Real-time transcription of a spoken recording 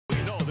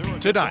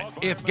Tonight,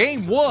 if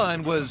game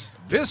one was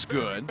this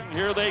good.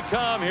 Here they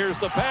come. Here's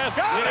the pass.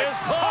 It is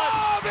Oh,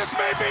 caught. this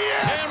may be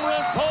it.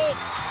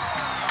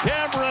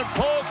 Cameron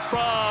Polk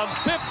from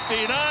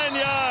 59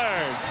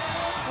 yards.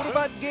 What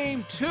about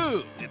game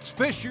two? It's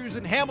Fishers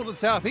and Hamilton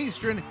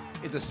Southeastern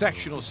in the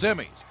sectional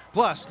semis.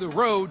 Plus, the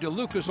road to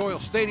Lucas Oil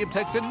Stadium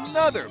takes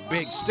another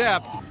big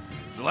step.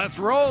 So let's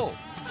roll.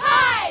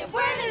 Hi,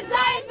 we're the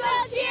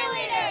Zionsville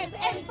Cheerleaders,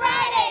 and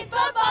Friday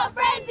Football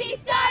Frenzy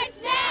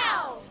starts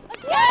now.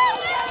 Let's go!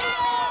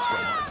 From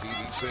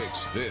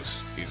TV6,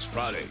 this is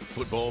Friday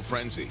Football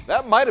Frenzy.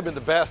 That might have been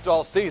the best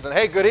all season.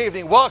 Hey, good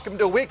evening. Welcome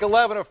to Week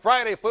 11 of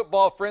Friday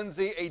Football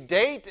Frenzy. A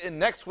date in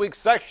next week's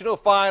sectional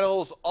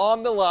finals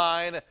on the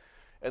line,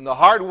 and the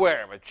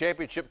hardware of a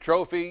championship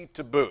trophy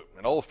to boot.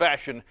 An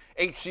old-fashioned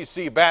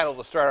HCC battle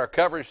to start our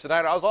coverage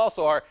tonight. It was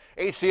also our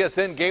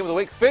HCSN Game of the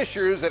Week.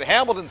 Fishers at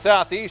Hamilton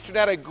Southeastern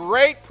had a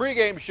great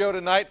pregame show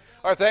tonight.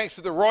 Our thanks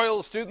to the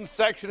Royal Student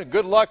Section, and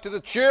good luck to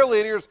the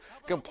cheerleaders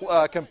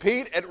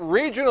compete at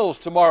regionals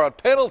tomorrow at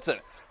Pendleton.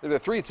 They're the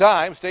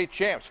three-time state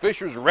champs.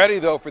 Fishers ready,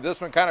 though, for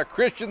this one. Connor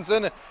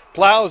Christensen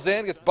plows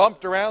in, gets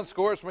bumped around,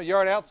 scores from a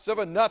yard out,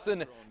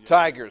 7-0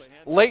 Tigers.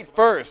 Late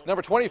first,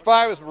 number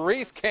 25 is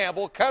Maurice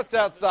Campbell, cuts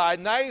outside,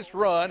 nice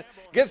run,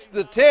 gets to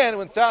the 10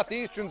 when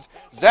Southeastern's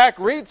Zach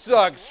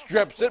Rietzug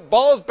strips it.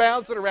 Ball's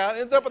bouncing around,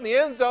 ends up in the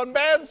end zone,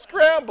 bad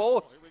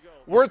scramble.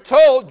 We're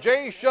told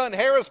Jay Shun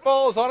Harris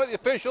falls on it, the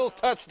officials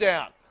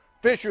touchdown.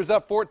 Fishers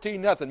up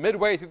 14-0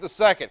 midway through the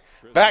second.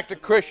 Back to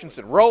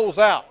Christensen, rolls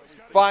out.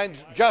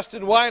 Finds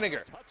Justin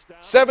Weininger.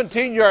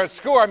 17-yard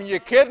score. I mean, you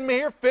kidding me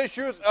here?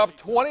 Fishers up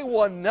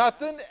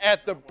 21-0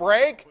 at the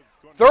break.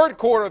 Third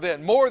quarter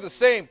then, more of the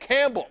same.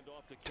 Campbell,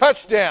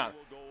 touchdown.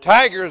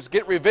 Tigers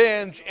get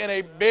revenge in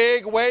a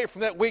big way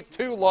from that week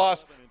 2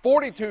 loss.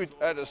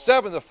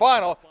 42-7 the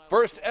final.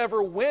 First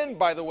ever win,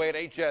 by the way, at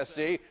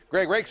HSC.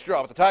 Greg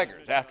Rakestraw with the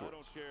Tigers afterwards.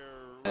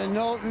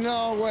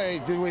 No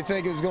way did we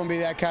think it was going to be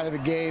that kind of a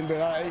game,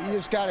 but you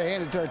just got to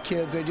hand it to our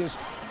kids. They just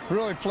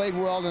really played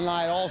well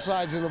tonight, all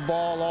sides of the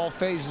ball, all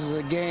phases of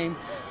the game.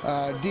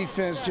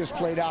 Defense just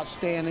played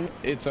outstanding.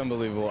 It's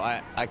unbelievable.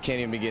 I can't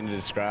even begin to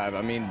describe.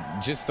 I mean,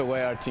 just the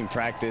way our team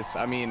practiced.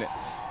 I mean,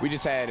 we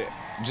just had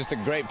just a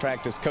great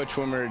practice. Coach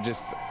Wimmer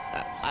just,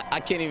 I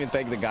can't even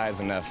thank the guys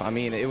enough. I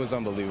mean, it was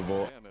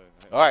unbelievable.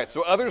 All right,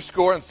 so other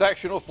score in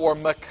sectional 4,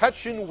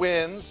 McCutcheon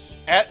wins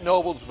at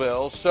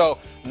Noblesville. So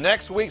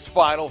next week's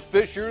final,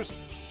 Fishers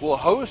will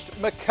host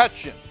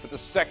McCutcheon for the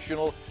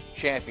sectional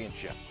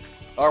championship.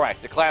 All right,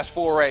 the Class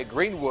 4A,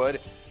 Greenwood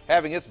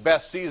having its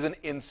best season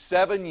in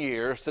 7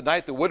 years.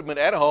 Tonight, the Woodmen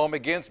at home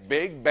against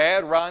Big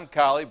Bad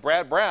Roncalli.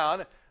 Brad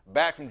Brown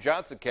back from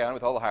Johnson County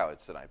with all the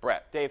highlights tonight.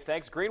 Brad. Dave,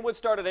 thanks. Greenwood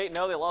started 8-0.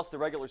 They lost the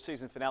regular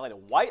season finale to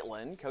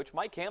Whiteland. Coach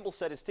Mike Campbell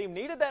said his team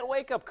needed that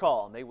wake-up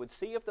call, and they would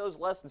see if those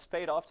lessons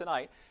paid off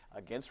tonight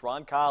against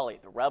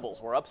Roncalli. The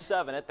Rebels were up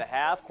 7 at the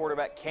half.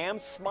 Quarterback Cam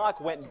Smock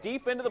went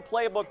deep into the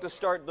playbook to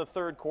start the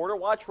third quarter.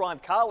 Watch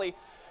Roncalli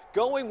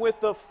going with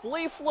the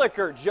flea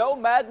flicker. Joe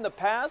Madden the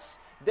pass.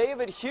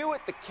 David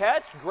Hewitt the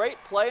catch. Great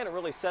play, and it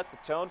really set the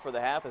tone for the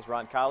half as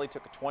Roncalli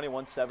took a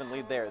 21-7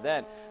 lead there.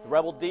 Then the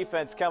Rebel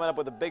defense coming up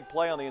with a big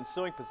play on the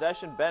ensuing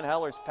possession. Ben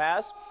Heller's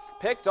pass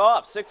picked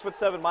off.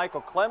 6'7"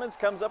 Michael Clemens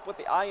comes up with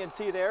the INT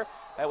there.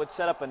 That would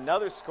set up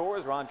another score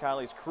as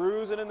Roncalli's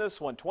cruising in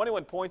this one.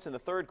 21 points in the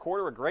third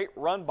quarter. A great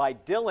run by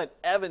Dylan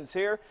Evans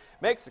here.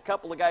 Makes a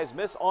couple of guys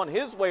miss on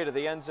his way to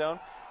the end zone.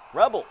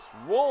 Rebels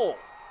roll.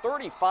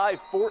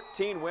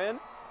 35-14 win.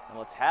 And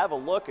let's have a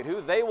look at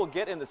who they will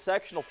get in the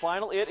sectional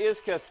final. It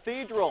is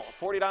Cathedral,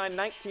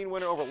 49-19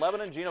 winner over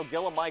Lebanon. Gino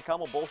Gillum, Mike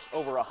Hummel, both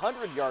over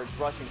 100 yards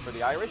rushing for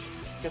the Irish.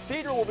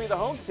 Cathedral will be the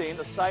home team.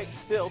 The site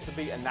still to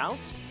be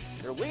announced.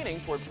 They're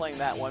leaning toward playing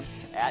that one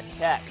at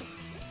Tech.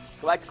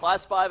 Let's go back to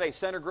Class 5A,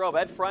 Center Grove,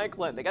 Ed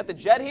Franklin. They got the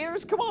jet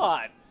heaters? Come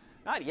on.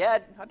 Not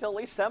yet, not until at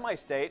least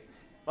semi-state.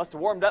 Must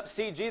have warmed up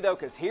CG, though,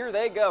 because here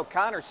they go.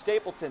 Connor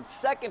Stapleton,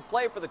 second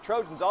play for the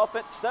Trojans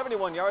offense.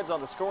 71 yards on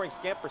the scoring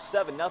scamper,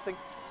 7-0.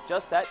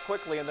 Just that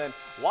quickly, and then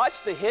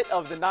watch the hit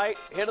of the night,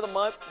 hit of the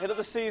month, hit of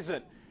the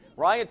season.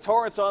 Ryan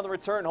Torrance on the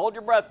return. Hold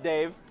your breath,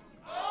 Dave.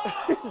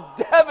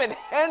 Devin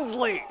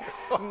Hensley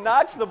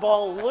knocks the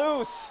ball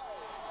loose.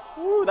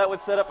 Woo, that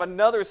would set up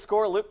another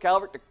score. Luke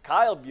Calvert to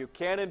Kyle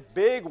Buchanan.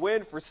 Big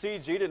win for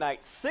CG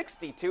tonight,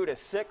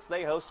 62-6.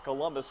 They host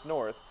Columbus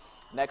North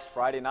next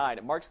Friday night.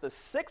 It marks the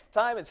 6th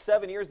time in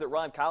 7 years that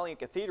Roncalli and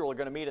Cathedral are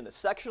going to meet in the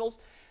sectionals.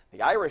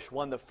 The Irish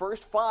won the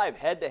first 5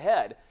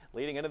 head-to-head.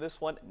 Leading into this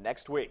one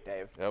next week,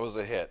 Dave. That was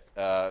a hit,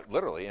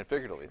 literally and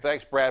figuratively.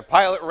 Thanks, Brad.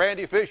 Pilot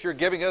Randy Fisher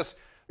giving us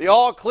the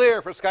all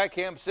clear for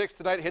SkyCam 6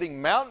 tonight, hitting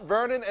Mount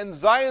Vernon and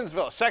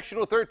Zionsville,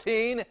 sectional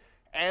 13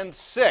 and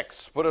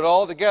 6. Put it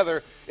all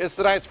together. It's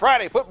tonight's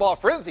Friday Football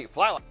Frenzy.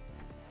 Fly.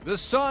 The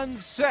sun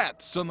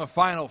sets on the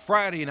final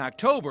Friday in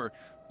October.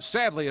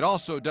 Sadly, it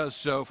also does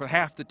so for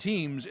half the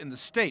teams in the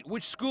state.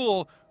 Which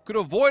school could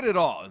avoid it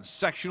all in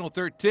sectional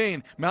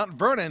 13? Mount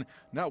Vernon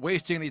not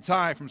wasting any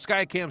time. From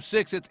SkyCam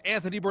 6, it's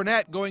Anthony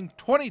Burnett going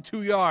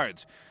 22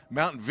 yards.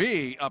 Mount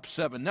V up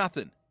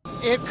 7-0.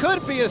 It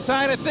could be a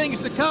sign of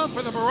things to come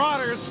for the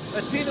Marauders,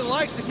 a team that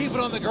likes to keep it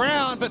on the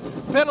ground, but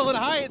Pendleton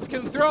Heights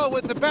can throw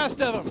with the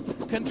best of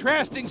them.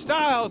 Contrasting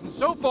styles, and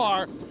so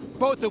far,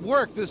 both have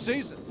worked this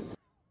season.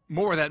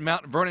 More of that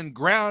Mount Vernon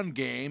ground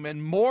game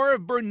and more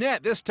of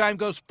Burnett. This time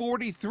goes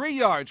 43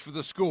 yards for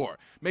the score.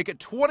 Make it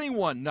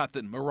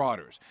 21-0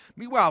 Marauders.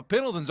 Meanwhile,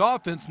 Pendleton's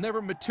offense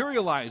never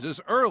materializes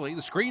early.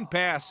 The screen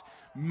pass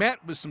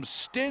met with some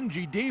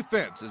stingy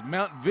defense as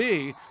Mount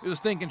V is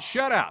thinking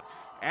shutout.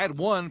 Add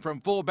one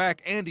from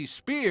fullback Andy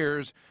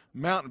Spears.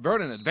 Mount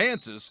Vernon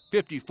advances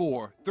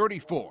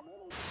 54-34.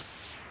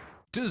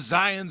 To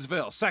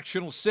Zionsville,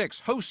 sectional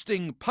 6,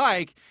 hosting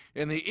Pike,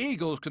 and the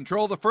Eagles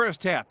control the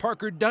first half.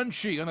 Parker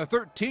Dunshee on a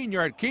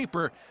 13-yard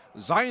keeper.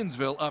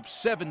 Zionsville up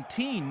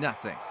 17-0.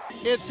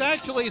 It's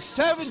actually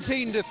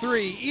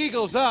 17-3.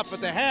 Eagles up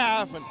at the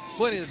half, and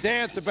plenty to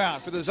dance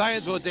about for the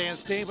Zionsville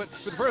dance team. But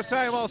for the first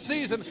time all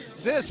season,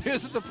 this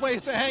isn't the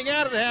place to hang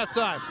out at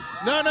halftime.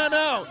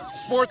 No.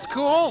 Sports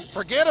cool?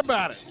 Forget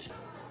about it.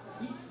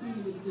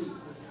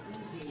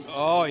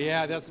 Oh,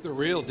 yeah, that's the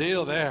real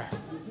deal there.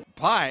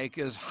 Pike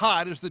as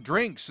hot as the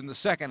drinks in the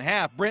second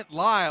half. Brent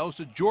Lyles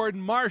to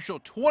Jordan Marshall,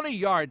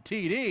 20-yard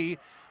TD.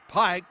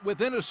 Pike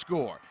within a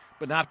score,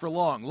 but not for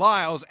long.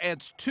 Lyles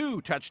adds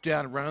 2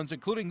 touchdown runs,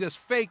 including this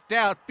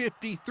faked-out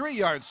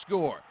 53-yard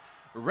score.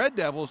 Red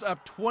Devils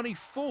up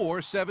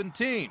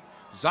 24-17.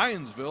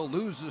 Zionsville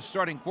loses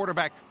starting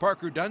quarterback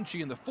Parker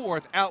Dunshee in the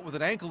fourth, out with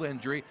an ankle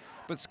injury,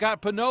 but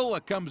Scott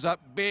Panola comes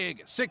up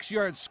big.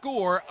 6-yard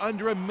score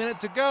under a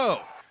minute to go.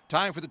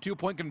 Time for the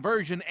 2-point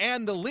conversion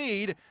and the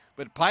lead,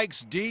 but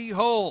Pike's D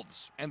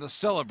holds, and the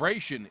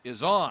celebration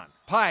is on.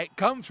 Pike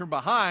comes from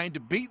behind to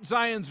beat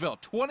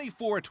Zionsville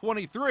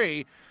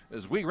 24-23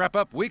 as we wrap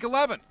up Week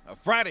 11 of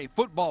Friday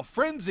Football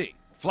Frenzy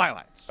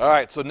Flylights. All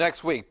right, so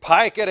next week,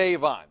 Pike at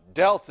Avon,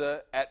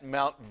 Delta at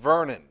Mount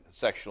Vernon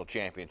sectional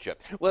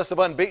championship. List of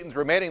unbeatens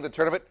remaining in the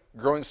tournament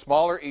growing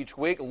smaller each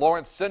week.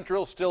 Lawrence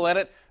Central still in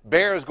it.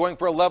 Bears going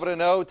for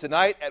 11-0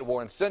 tonight at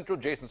Warren Central.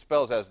 Jason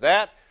Spells has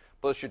that.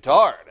 Plus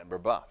Chittard and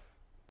Brebeuf.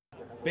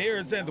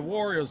 Bears and the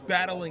Warriors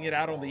battling it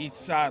out on the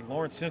east side.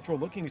 Lawrence Central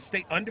looking to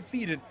stay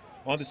undefeated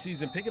on the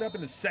season. Pick it up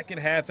in the second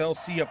half.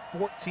 LC up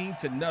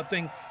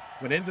 14-0.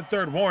 When in the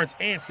third, Warren's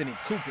Anthony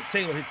Cooper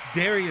Taylor hits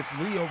Darius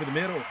Lee over the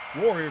middle.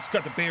 Warriors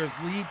cut the Bears'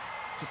 lead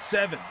to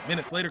 7.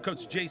 Minutes later,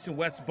 Coach Jason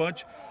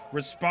Westbunch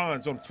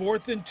responds on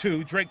 4th and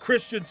 2. Drake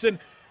Christensen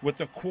with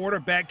the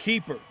quarterback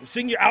keeper. The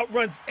senior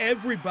outruns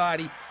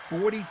everybody,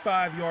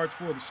 45 yards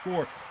for the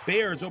score.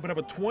 Bears open up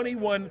a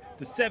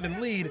 21-7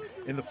 lead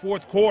in the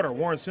fourth quarter.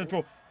 Warren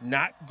Central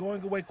not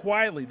going away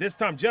quietly. This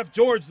time, Jeff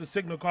George, the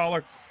signal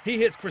caller, he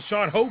hits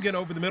Krishawn Hogan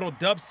over the middle.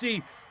 Dub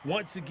C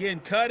once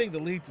again cutting the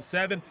lead to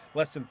 7.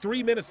 Less than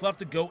 3 minutes left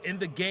to go in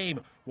the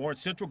game. Warren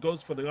Central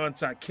goes for the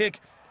onside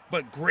kick,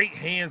 but great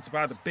hands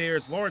by the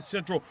Bears. Lawrence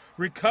Central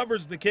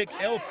recovers the kick.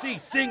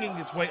 LC singing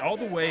its way all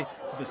the way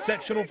to the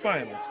sectional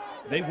finals.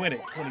 They win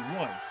it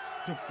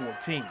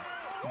 21-14.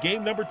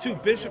 Game number 2,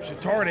 Bishop,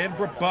 Chittard, and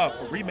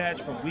Brebeuf, a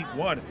rematch from week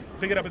 1.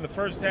 Pick it up in the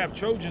first half.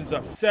 Trojans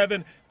up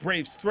 7.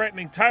 Braves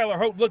threatening. Tyler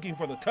Holt looking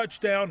for the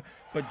touchdown,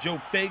 but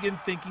Joe Fagan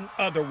thinking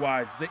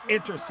otherwise. The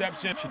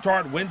interception.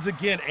 Chittard wins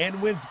again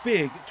and wins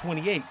big,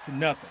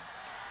 28-0.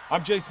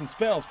 I'm Jason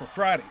Spells for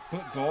Friday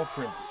Football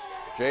Frenzy.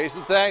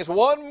 Jason, thanks.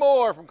 One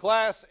more from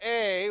Class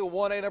A.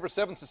 1A number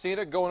 7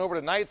 Cecina going over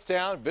to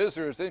Knightstown.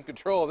 Visitors in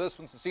control of this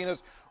one.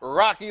 Cecina's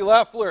Rocky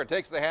Leffler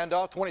takes the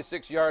handoff,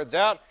 26 yards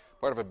out.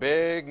 Part of a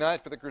big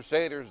night for the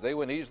Crusaders. They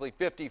win easily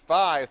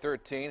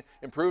 55-13.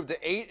 Improved to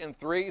 8-3.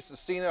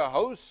 Cecina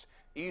hosts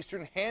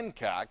Eastern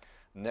Hancock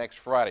next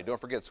Friday. Don't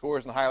forget,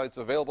 scores and highlights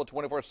available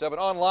 24/7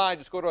 online.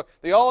 Just go to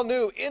the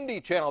all-new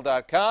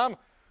IndyChannel.com.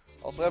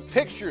 Also have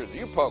pictures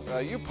you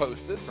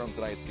posted from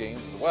tonight's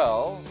games as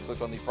well. Click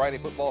on the Friday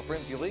Football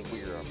Frenzy link.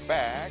 We are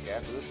back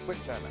after this quick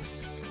timeout.